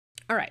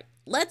All right,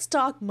 let's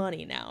talk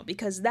money now,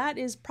 because that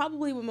is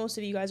probably what most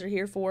of you guys are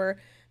here for,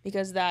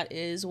 because that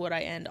is what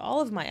I end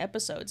all of my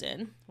episodes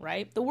in,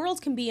 right? The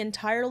world can be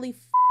entirely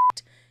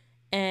f***ed,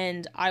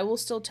 and I will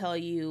still tell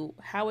you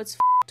how it's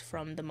f***ed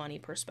from the money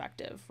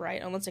perspective,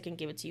 right? Unless I can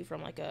give it to you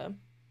from like a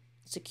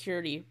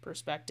security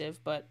perspective,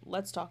 but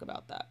let's talk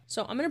about that.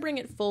 So I'm going to bring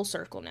it full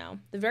circle now.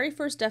 The very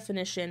first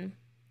definition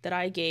that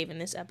I gave in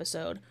this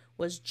episode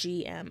was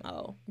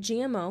GMO.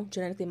 GMO,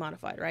 genetically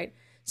modified, right?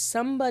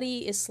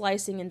 Somebody is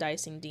slicing and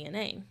dicing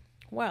DNA.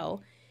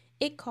 Well,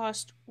 it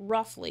cost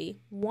roughly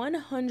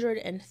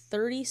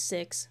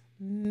 $136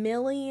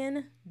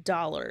 million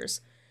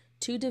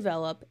to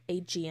develop a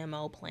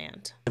GMO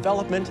plant.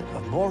 Development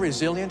of more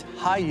resilient,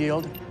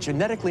 high-yield,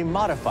 genetically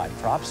modified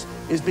crops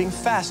is being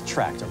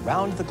fast-tracked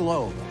around the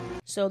globe.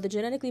 So the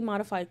genetically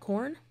modified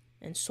corn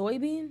and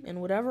soybean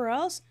and whatever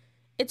else,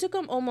 it took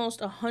them almost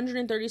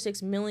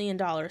 $136 million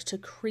to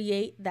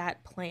create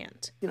that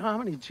plant. You know how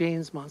many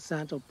genes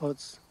Monsanto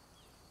puts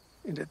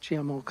in the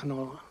GMO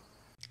canola?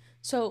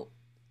 So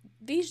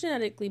these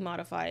genetically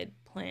modified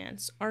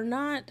plants are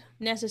not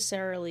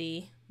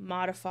necessarily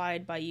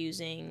modified by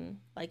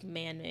using like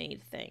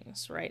man-made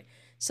things, right?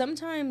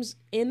 Sometimes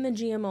in the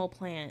GMO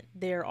plant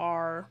there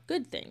are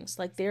good things.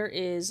 Like there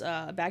is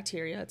a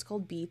bacteria, it's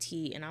called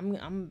BT, and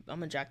I'm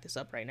gonna jack this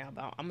up right now,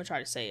 but I'm gonna try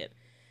to say it.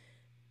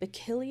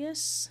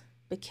 Bacillus,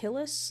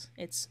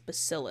 it's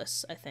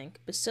bacillus, I think.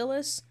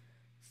 Bacillus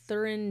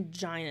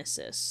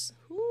thuringiensis.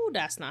 Ooh,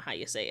 that's not how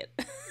you say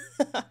it.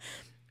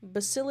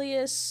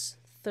 Bacillus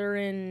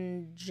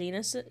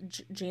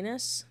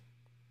thuringiensis.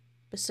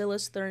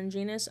 Bacillus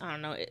thuringiensis. I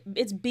don't know.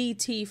 It's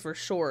BT for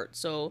short.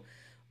 So,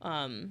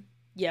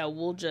 yeah,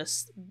 we'll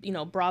just,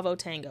 Bravo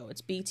Tango.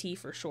 It's BT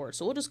for short.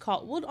 So I'm just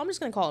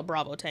gonna call it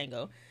Bravo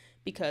Tango,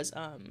 because,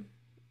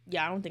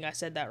 yeah, I don't think I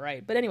said that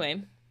right. But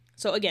anyway,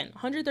 so again,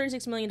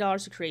 $136 million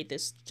to create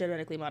this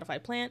genetically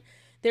modified plant.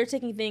 They're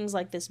taking things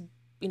like this,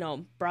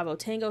 Bravo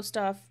Tango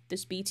stuff,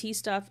 this BT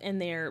stuff,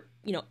 and they're,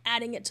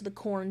 adding it to the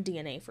corn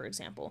DNA, for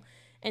example.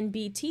 And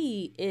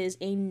BT is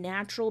a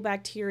natural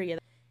bacteria.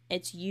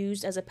 It's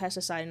used as a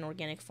pesticide in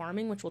organic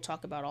farming, which we'll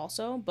talk about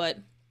also, but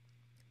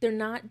they're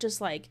not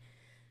just like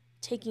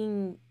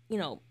taking,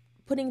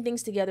 putting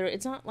things together.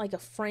 It's not like a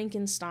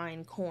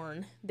Frankenstein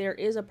corn. There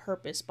is a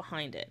purpose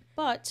behind it.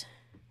 But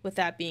with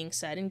that being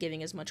said, and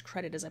giving as much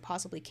credit as I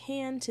possibly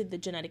can to the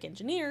genetic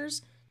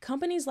engineers,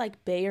 companies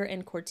like Bayer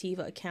and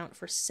Corteva account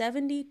for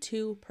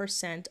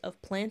 72%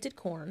 of planted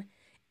corn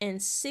and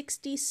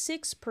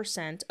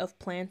 66% of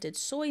planted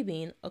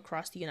soybean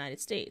across the United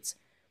States.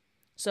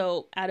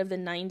 So out of the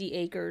 90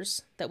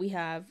 acres that we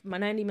have,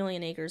 90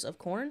 million acres of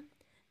corn,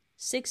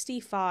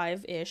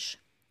 65-ish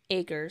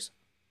acres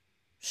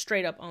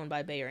straight up owned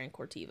by Bayer and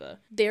Corteva.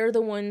 They're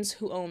the ones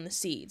who own the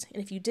seeds.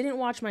 And if you didn't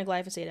watch my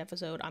glyphosate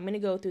episode, I'm going to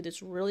go through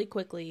this really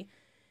quickly,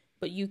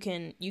 but you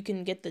can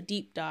get the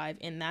deep dive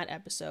in that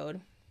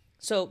episode.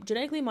 So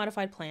genetically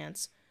modified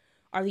plants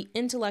are the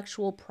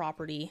intellectual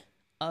property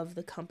of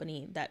the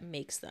company that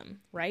makes them,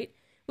 right?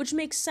 Which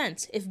makes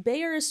sense. If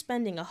Bayer is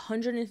spending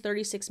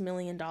 $136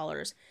 million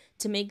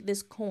to make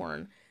this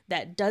corn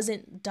that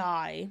doesn't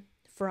die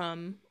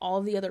from all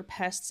of the other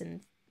pests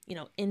and,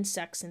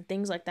 insects and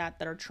things like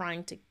that are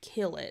trying to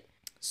kill it,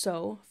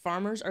 so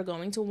farmers are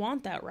going to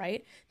want that,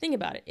 right? Think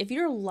about it. If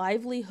your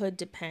livelihood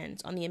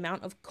depends on the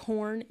amount of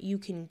corn you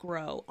can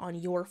grow on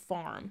your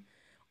farm,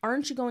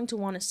 aren't you going to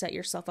want to set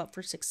yourself up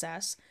for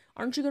success?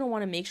 Aren't you going to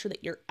want to make sure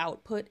that your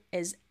output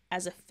is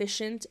as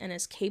efficient and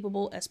as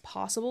capable as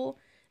possible?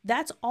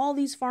 That's all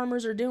these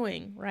farmers are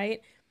doing, right?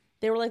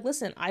 They were like,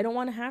 listen, I don't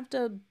want to have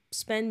to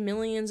spend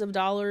millions of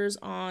dollars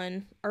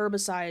on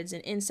herbicides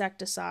and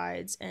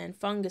insecticides and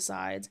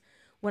fungicides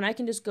when I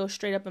can just go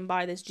straight up and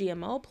buy this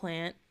GMO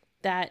plant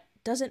that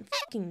doesn't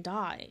fucking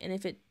die. And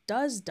if it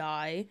does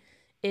die,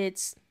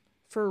 it's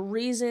for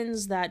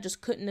reasons that just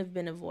couldn't have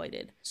been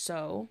avoided.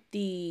 So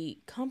the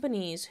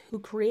companies who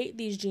create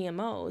these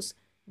GMOs,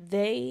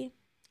 they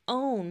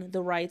own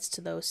the rights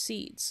to those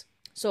seeds.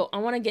 So I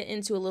want to get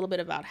into a little bit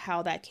about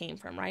how that came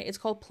from, right? It's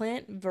called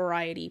plant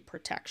variety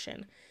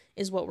protection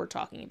is what we're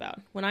talking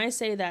about. When I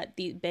say that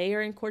the Bayer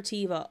and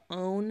Corteva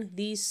own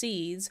these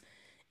seeds,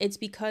 it's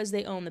because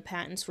they own the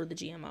patents for the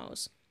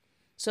GMOs.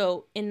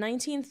 So in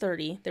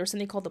 1930, there was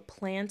something called the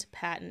Plant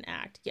Patent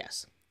Act.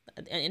 Yes.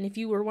 And if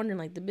you were wondering,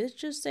 like, did bitch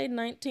just say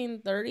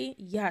 1930?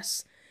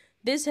 Yes.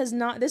 This is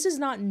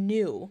not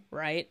new,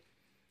 right?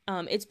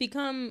 It's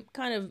become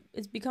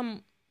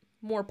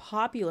more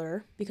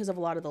popular because of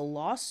a lot of the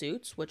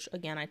lawsuits, which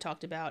again I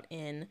talked about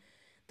in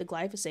the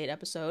glyphosate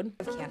episode.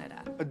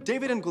 Canada. A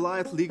David and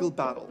Goliath legal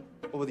battle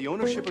over the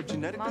ownership of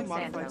genetically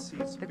modified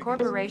Monsanto, seeds. the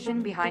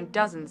corporation behind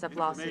dozens of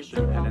lawsuits.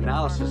 And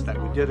analysis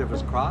that we did of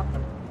his crop,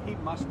 he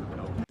must have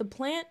known. The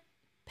Plant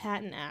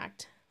Patent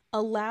Act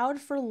allowed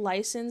for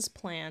licensed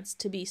plants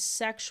to be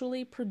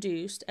sexually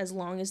produced as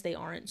long as they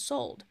aren't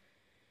sold.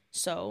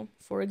 So,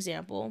 for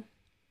example,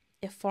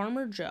 if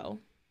Farmer Joe,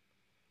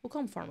 we'll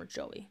call him Farmer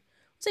Joey,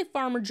 let's say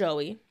Farmer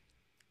Joey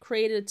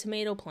created a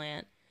tomato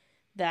plant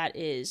that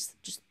is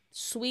just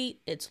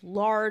sweet, it's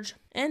large,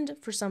 and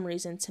for some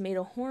reason,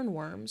 tomato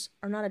hornworms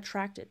are not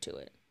attracted to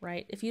it,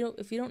 right? If you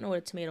don't know what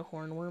a tomato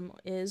hornworm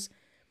is,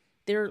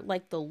 they're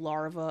like the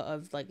larva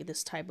of like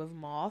this type of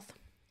moth,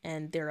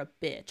 and they're a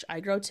bitch. I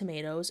grow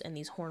tomatoes, and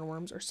these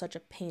hornworms are such a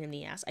pain in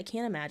the ass. I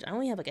can't imagine. I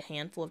only have like a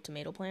handful of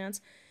tomato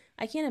plants.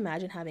 I can't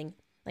imagine having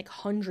like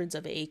hundreds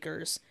of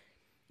acres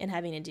and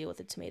having to deal with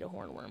a tomato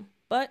hornworm.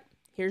 But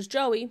here's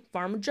Joey,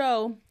 Farmer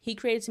Joe. He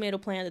created a tomato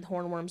plant that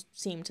hornworms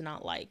seem to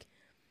not like.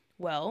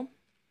 Well,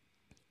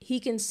 he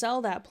can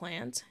sell that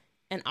plant,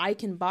 and I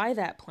can buy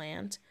that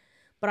plant,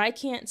 but I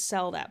can't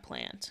sell that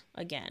plant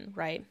again,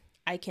 right?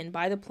 I can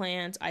buy the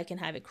plant, I can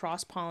have it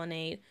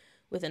cross-pollinate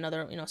with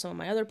another, some of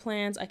my other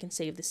plants. I can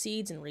save the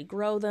seeds and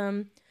regrow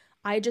them.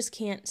 I just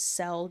can't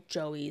sell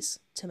Joey's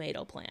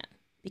tomato plant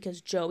because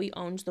Joey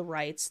owns the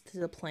rights to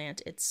the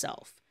plant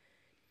itself.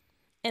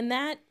 And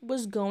that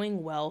was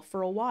going well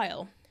for a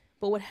while.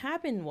 But what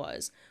happened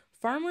was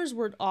farmers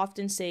would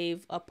often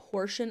save a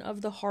portion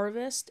of the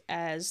harvest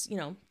as,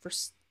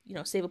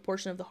 save a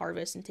portion of the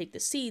harvest and take the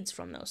seeds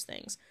from those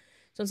things.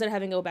 So instead of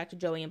having to go back to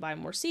Joey and buy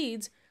more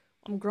seeds,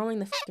 I'm growing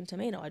the fucking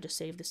tomato. I just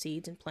save the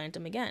seeds and plant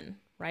them again,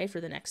 right,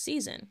 for the next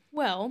season.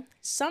 Well,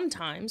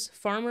 sometimes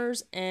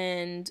farmers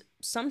and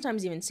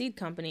sometimes even seed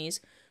companies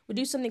would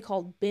do something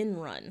called bin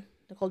run.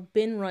 They're called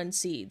bin run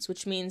seeds,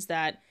 which means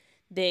that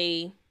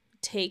they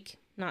take,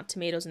 not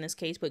tomatoes in this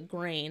case, but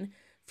grain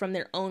from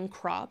their own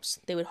crops.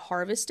 They would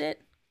harvest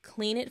it,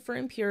 clean it for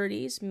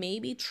impurities,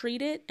 maybe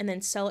treat it, and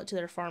then sell it to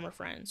their farmer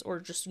friends or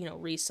just,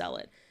 resell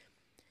it.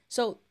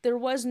 So there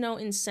was no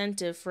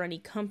incentive for any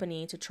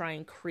company to try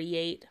and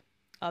create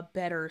a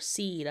better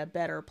seed, a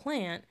better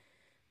plant,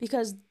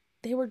 because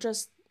the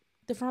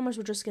farmers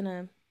were just going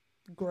to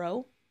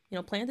grow,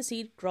 plant the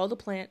seed, grow the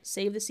plant,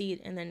 save the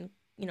seed, and then,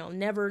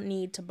 never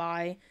need to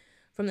buy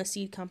from the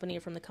seed company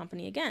or from the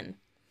company again,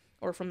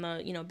 or from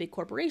the, big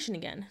corporation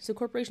again. So the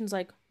corporation's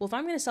like, well, if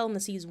I'm going to sell them the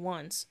seeds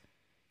once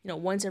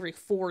every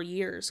 4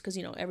 years, because,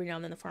 every now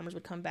and then the farmers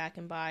would come back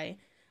and buy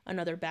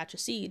another batch of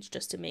seeds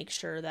just to make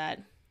sure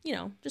that,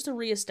 just to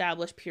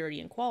reestablish purity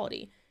and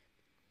quality.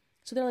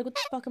 So they're like, what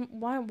the fuck,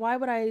 why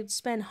would I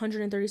spend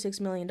 $136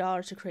 million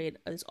to create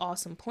this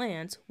awesome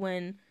plant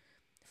when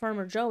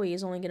Farmer Joey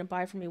is only going to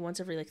buy from me once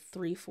every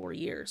 3-4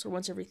 years or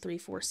once every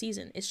 3-4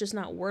 seasons? It's just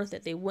not worth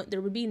it. There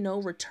would be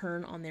no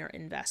return on their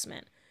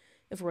investment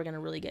if we're going to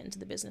really get into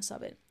the business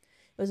of it.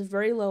 It was a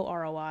very low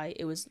ROI.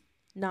 It was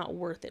not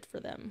worth it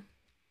for them.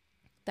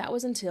 That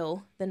was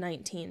until the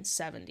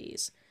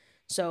 1970s.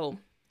 So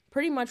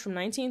pretty much from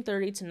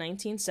 1930 to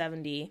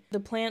 1970, the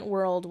plant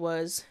world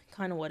was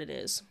kind of what it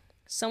is.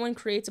 Someone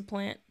creates a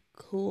plant,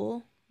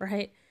 cool,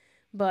 right?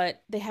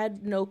 But they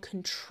had no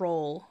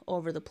control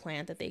over the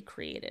plant that they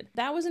created.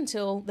 That was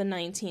until the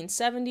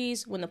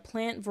 1970s when the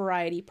Plant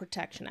Variety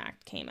Protection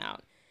Act came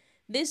out.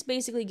 This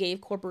basically gave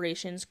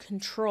corporations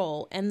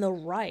control and the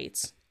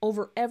rights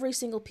over every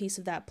single piece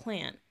of that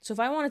plant. So if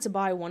I wanted to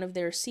buy one of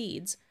their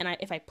seeds, and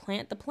if I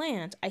plant the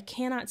plant, I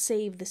cannot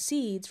save the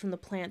seeds from the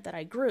plant that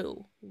I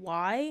grew.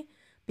 Why?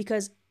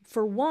 Because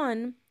for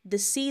one, the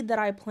seed that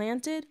I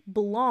planted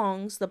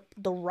belongs,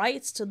 the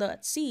rights to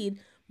that seed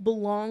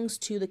belongs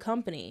to the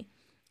company.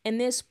 And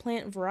this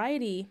Plant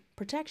Variety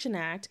Protection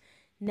Act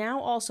now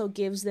also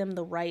gives them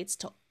the rights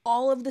to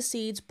all of the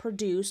seeds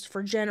produced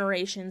for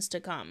generations to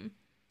come.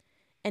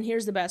 And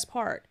here's the best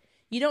part.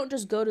 You don't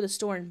just go to the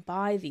store and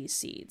buy these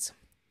seeds.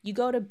 You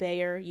go to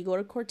Bayer, you go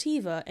to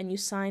Corteva, and you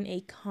sign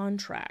a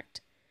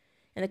contract.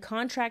 And the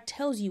contract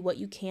tells you what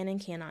you can and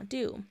cannot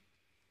do.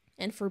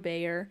 And for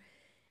Bayer,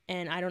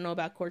 and I don't know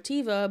about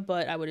Corteva,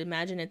 but I would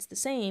imagine it's the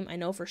same. I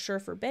know for sure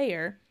for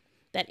Bayer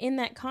that in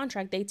that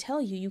contract, they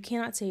tell you you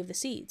cannot save the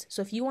seeds.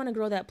 So if you want to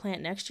grow that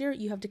plant next year,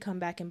 you have to come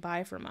back and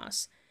buy from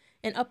us.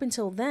 And up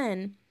until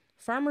then,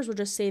 farmers were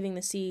just saving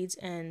the seeds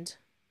and,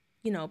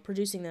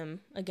 producing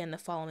them again the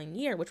following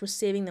year, which was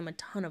saving them a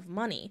ton of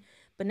money.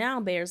 But now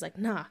Bayer's like,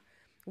 nah,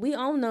 we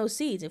own those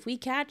seeds. If we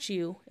catch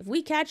you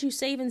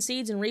saving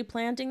seeds and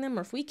replanting them,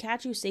 or if we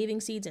catch you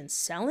saving seeds and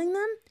selling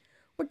them,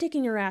 we're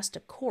taking your ass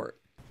to court.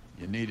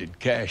 You needed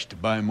cash to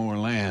buy more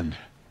land,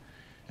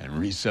 and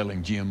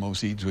reselling GMO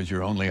seeds was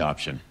your only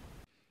option.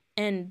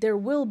 And there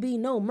will be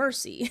no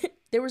mercy.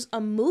 There was a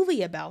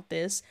movie about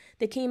this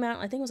that came out,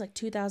 I think it was like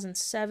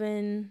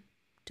 2009,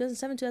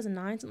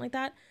 something like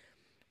that,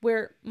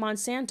 where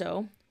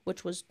Monsanto,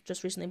 which was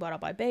just recently bought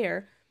out by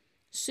Bayer,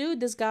 sued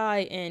this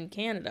guy in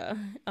Canada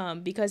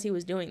because he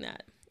was doing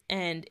that.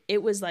 And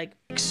it was like...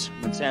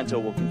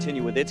 Monsanto will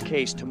continue with its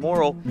case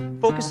tomorrow,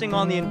 focusing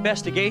on the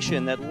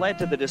investigation that led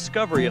to the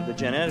discovery of the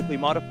genetically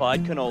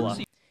modified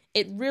canola.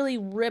 It really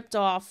ripped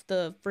off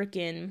the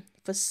freaking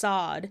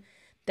facade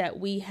that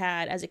we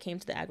had as it came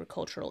to the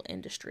agricultural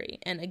industry.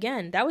 And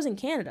again, that was in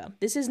Canada.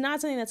 This is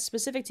not something that's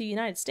specific to the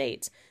United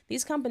States.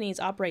 These companies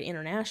operate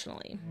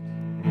internationally.